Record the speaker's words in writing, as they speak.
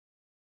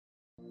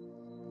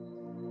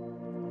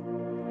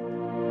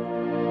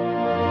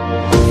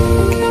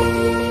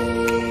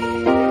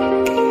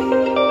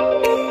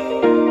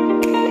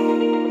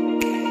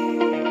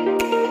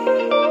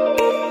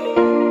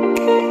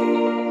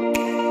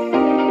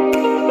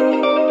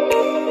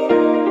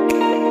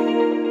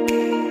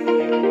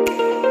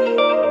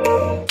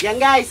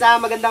guys,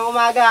 magandang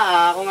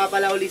umaga. Ako nga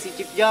pala uli si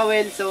Chief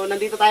Joel. So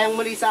nandito tayong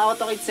muli sa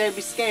Autokid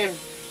Service Care.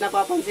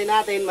 Napapansin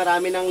natin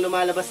marami nang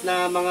lumalabas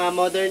na mga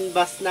modern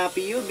bus na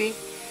PUV.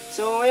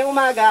 So ngayong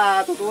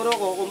umaga, tuturo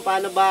ko kung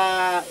paano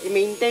ba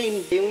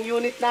i-maintain yung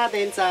unit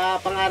natin sa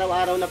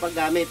pang-araw-araw na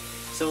paggamit.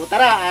 So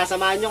tara,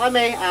 samahan nyo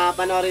kami,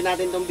 panoorin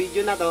natin tong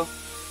video na to.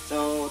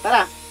 So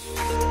tara!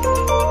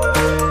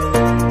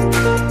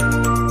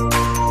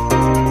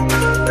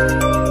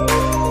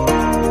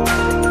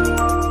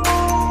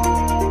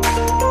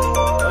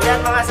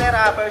 Mga sir,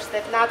 first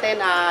step natin,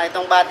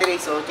 itong battery.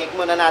 So check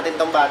muna natin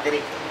itong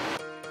battery.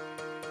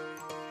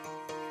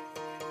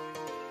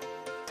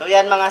 So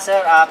yan mga sir,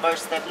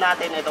 first step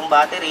natin itong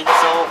battery.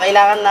 So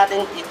kailangan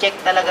natin i-check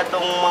talaga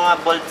itong mga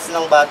volts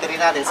ng battery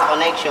natin sa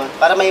connection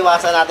para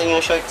maiwasan natin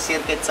yung short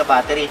circuit sa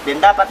battery. Then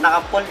dapat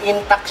naka-full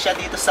intact siya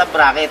dito sa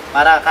bracket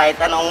para kahit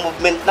anong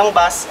movement ng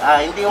bus,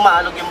 hindi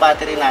umaalog yung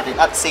battery natin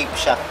at safe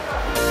siya.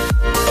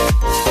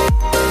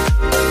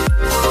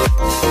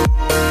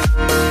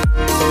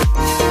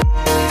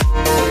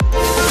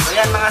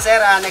 Mga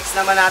sir, next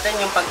naman natin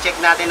yung pag-check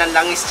natin ng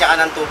langis tsaka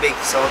ng tubig.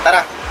 So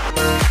tara!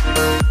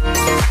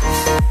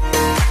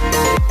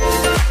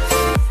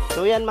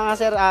 So yan mga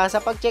sir, sa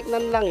pag-check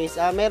ng langis,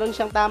 meron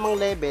siyang tamang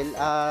level.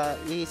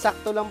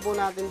 Isakto lang po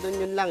natin dun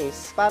yung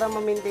langis para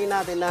ma-maintain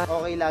natin na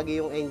okay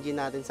lagi yung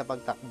engine natin sa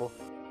pagtakbo.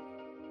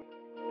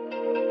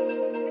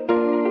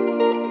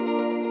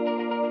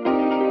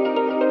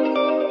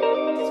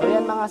 So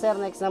yan mga sir,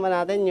 next naman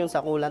natin yung sa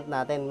coolant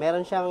natin.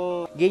 Meron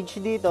siyang gauge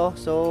dito,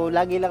 so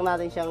lagi lang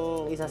natin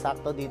siyang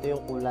isasakto dito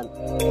yung coolant.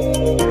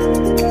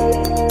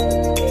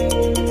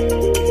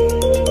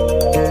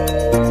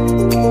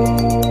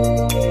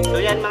 So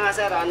yan mga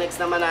sir, next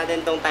naman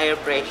natin tong tire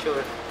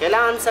pressure.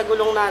 Kailangan sa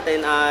gulong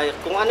natin,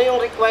 kung ano yung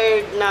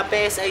required na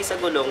PSI sa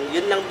gulong,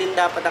 yun lang din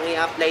dapat ang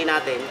i-apply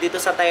natin dito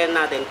sa tire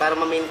natin para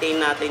ma-maintain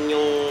natin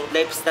yung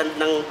lifespan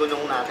ng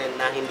gulong natin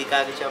na hindi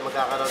kagad siya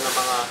magkakaroon ng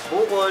mga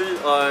bukol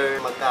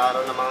or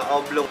magkakaroon ng mga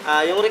oblong.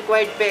 Yung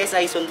required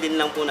PSI, sundin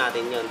lang po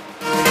natin yun.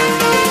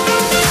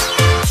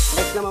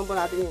 Next naman po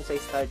natin yung sa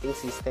starting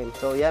system.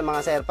 So yan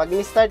mga sir, pag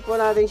ni-start po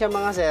natin siya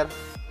mga sir,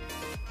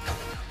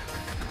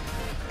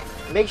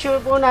 make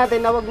sure po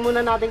natin na wag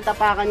muna nating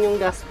tapakan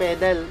yung gas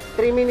pedal.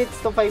 3 minutes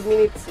to 5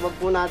 minutes, wag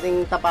po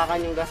nating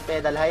tapakan yung gas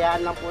pedal.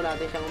 Hayaan lang po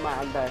natin siyang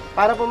umaandar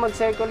para po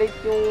mag-circulate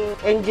yung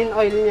engine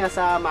oil niya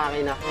sa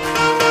makina.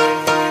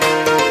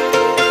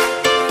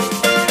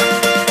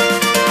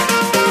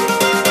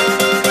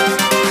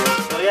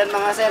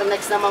 Mga sir,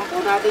 next naman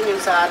po natin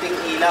yung sa ating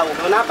ilaw.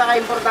 So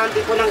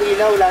napaka-importante po ng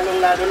ilaw,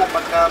 lalong-lalo na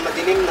pagka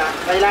madilim na.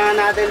 Kailangan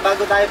natin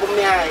bago tayo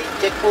bumiyahe,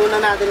 check po na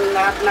natin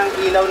lahat ng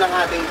ilaw ng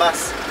ating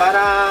bus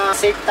para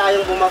safe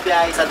tayong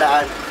bumabiyahe sa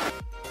daan.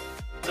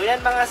 So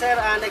yan mga sir,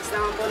 next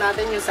naman po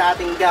natin yung sa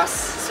ating gas.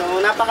 So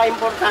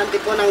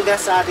napaka-importante po ng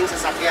gas sa ating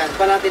sasakyan.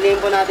 Panatilihin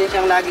po natin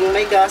siyang laging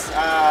may gas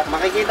at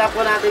makikita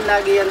po natin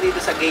lagi yan dito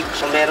sa gauge.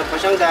 So meron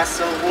po siyang gas.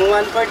 So kung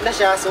 1/4 na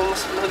siya, so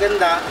mas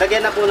maganda,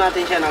 lagyan na po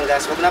natin siya ng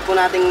gas. Huwag na po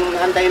natin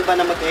antayin pa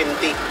na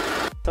mag-empty.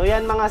 So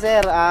yan mga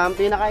sir,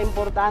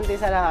 pinaka-importante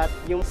sa lahat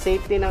yung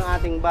safety ng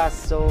ating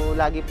bus. So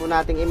lagi po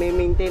nating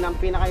i-maintain ang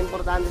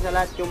pinaka-importante sa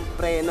lahat yung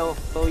preno.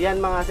 So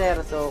yan mga sir,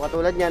 so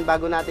katulad yan,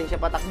 bago natin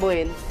siya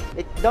patakbuhin,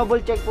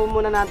 double check po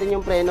muna natin yung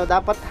preno.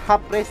 Dapat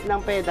half press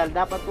ng pedal,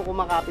 dapat po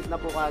kumakapit na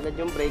po kaagad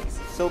yung brakes.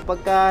 So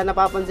pagka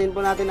napapansin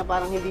po natin na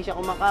parang hindi siya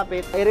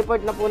kumakapit,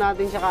 i-report na po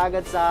natin siya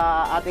kaagad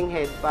sa ating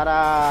head para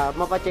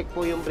mapacheck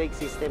po yung brake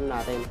system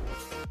natin.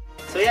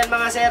 So yan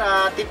mga sir,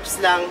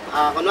 tips lang.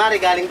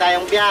 Kunwari galing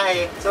tayong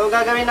biyahe. So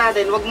gagawin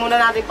natin, wag muna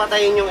natin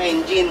patayin yung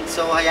engine.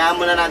 So hayaan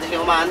muna natin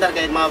siya umaandar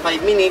kahit mga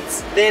 5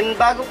 minutes. Then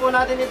bago po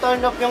natin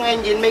i-turn off yung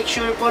engine, make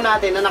sure po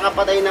natin na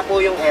nakapatay na po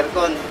yung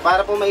aircon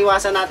para po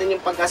maiwasan natin yung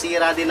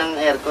pagkasira din ng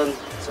aircon.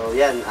 So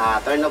yan,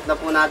 turn off na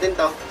po natin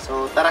to.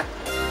 So tara!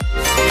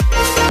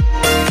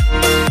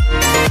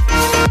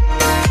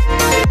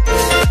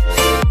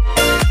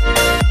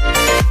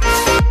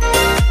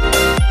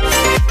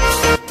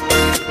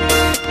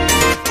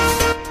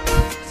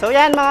 So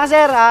yan mga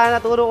sir,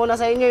 naturo ko na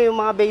sa inyo yung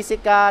mga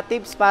basic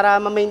tips para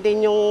ma-maintain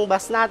yung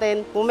bus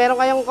natin. Kung meron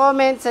kayong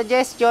comment,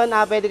 suggestion,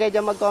 pwede kayo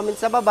dyan mag-comment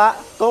sa baba.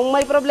 Kung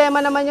may problema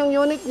naman yung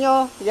unit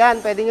nyo,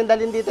 yan, pwede nyo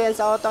dalhin dito yan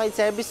sa Autokid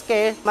Service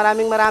Care.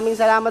 Maraming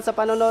salamat sa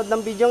panonood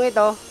ng video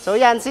ito. So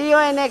yan, see you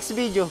in next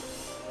video.